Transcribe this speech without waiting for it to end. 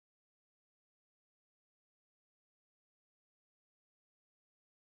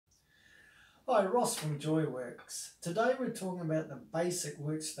Hi, Ross from JoyWorks. Today we're talking about the basic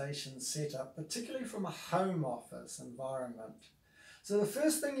workstation setup, particularly from a home office environment. So the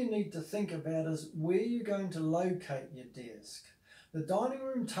first thing you need to think about is where you're going to locate your desk. The dining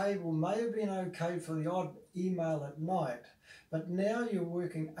room table may have been okay for the odd email at night, but now you're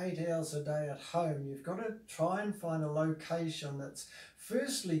working 8 hours a day at home. You've got to try and find a location that's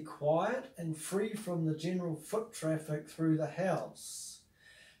firstly quiet and free from the general foot traffic through the house.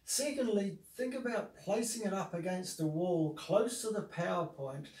 Secondly, think about placing it up against the wall close to the power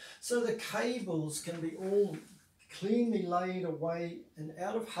point so the cables can be all cleanly laid away and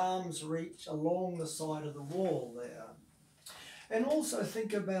out of harm's reach along the side of the wall there. And also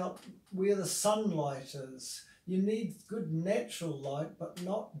think about where the sunlight is. You need good natural light but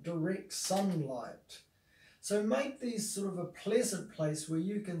not direct sunlight. So make these sort of a pleasant place where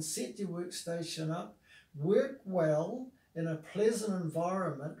you can set your workstation up, work well, in a pleasant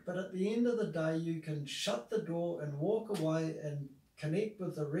environment, but at the end of the day you can shut the door and walk away and connect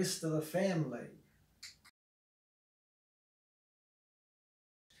with the rest of the family.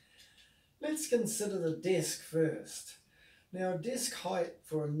 Let's consider the desk first. Now, desk height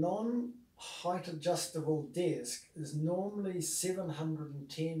for a non-height adjustable desk is normally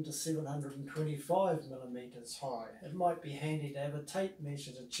 710 to 725 millimeters high. It might be handy to have a tape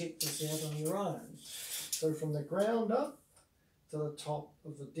measure to check this out on your own. So from the ground up to the top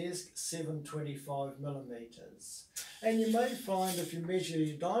of the desk, 725 millimeters. And you may find if you measure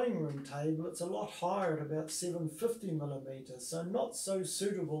your dining room table, it's a lot higher at about 750 millimeters, so not so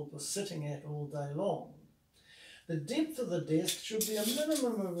suitable for sitting at all day long. The depth of the desk should be a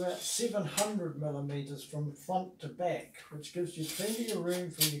minimum of about 700 millimeters from front to back, which gives you plenty of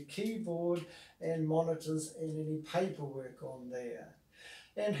room for your keyboard and monitors and any paperwork on there.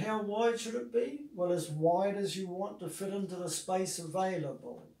 And how wide should it be? Well, as wide as you want to fit into the space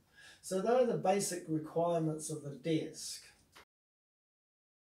available. So those are the basic requirements of the desk.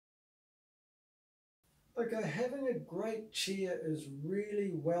 Okay, having a great chair is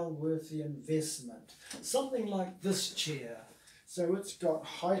really well worth the investment. Something like this chair. So it's got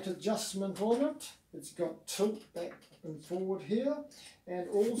height adjustment on it, it's got tilt back and forward here, and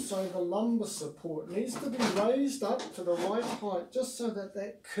also the lumbar support needs to be raised up to the right height just so that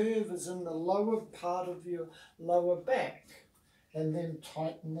that curve is in the lower part of your lower back, and then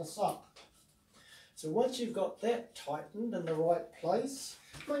tighten this up. So once you've got that tightened in the right place,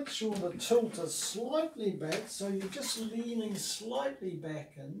 make sure the tilt is slightly back, so you're just leaning slightly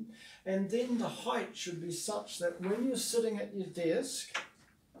back in, and then the height should be such that when you're sitting at your desk,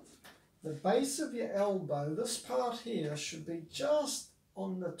 the base of your elbow, this part here, should be just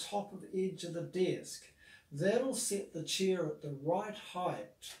on the top of the edge of the desk. That'll set the chair at the right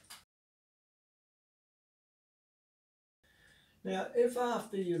height. Now, if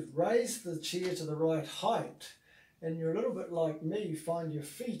after you've raised the chair to the right height, and you're a little bit like me, find your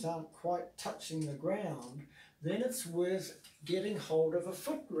feet aren't quite touching the ground, then it's worth getting hold of a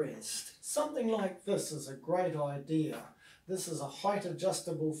footrest. Something like this is a great idea. This is a height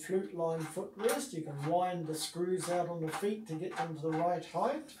adjustable flute line footrest. You can wind the screws out on the feet to get them to the right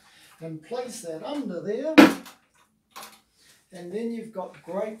height and place that under there. And then you've got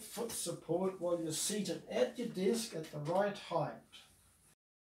great foot support while you're seated at your desk at the right height.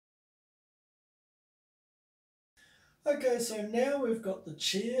 Okay, so now we've got the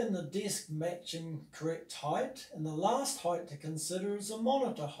chair and the desk matching correct height, and the last height to consider is the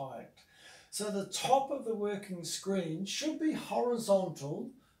monitor height. So the top of the working screen should be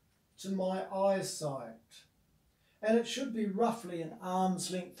horizontal to my eyesight, and it should be roughly an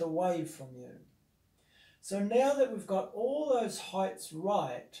arm's length away from you. So now that we've got all those heights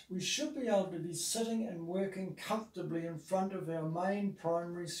right, we should be able to be sitting and working comfortably in front of our main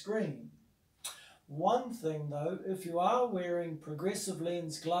primary screen. One thing though, if you are wearing progressive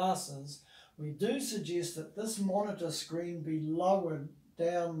lens glasses, we do suggest that this monitor screen be lowered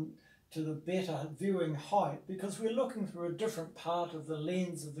down to the better viewing height, because we're looking through a different part of the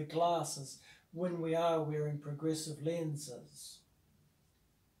lens of the glasses when we are wearing progressive lenses.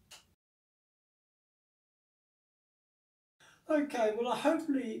 Okay, well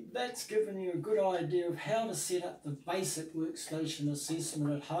hopefully that's given you a good idea of how to set up the basic workstation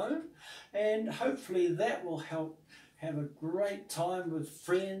assessment at home, and hopefully that will help have a great time with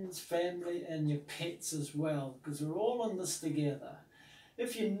friends, family and your pets as well, because we're all in this together.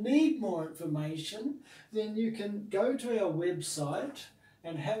 If you need more information, then you can go to our website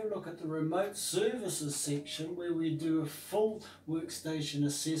and have a look at the remote services section where we do a full workstation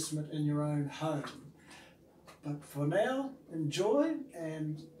assessment in your own home. But for now, enjoy,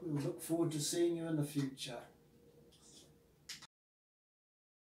 and we'll look forward to seeing you in the future.